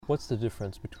What's the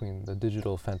difference between the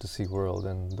digital fantasy world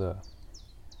and the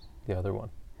other one?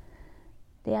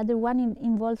 The other one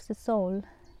involves the soul.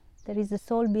 There is a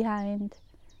soul behind,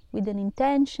 with an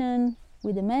intention,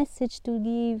 with a message to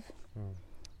give,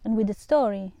 and with a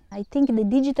story. I think the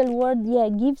digital world,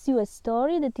 gives you a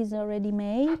story that is already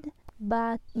made,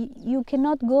 but you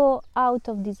cannot go out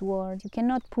of this world. You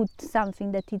cannot put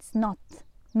something that is not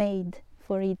made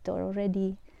for it or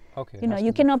already. Okay.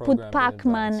 You cannot put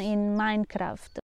Pac-Man in Minecraft.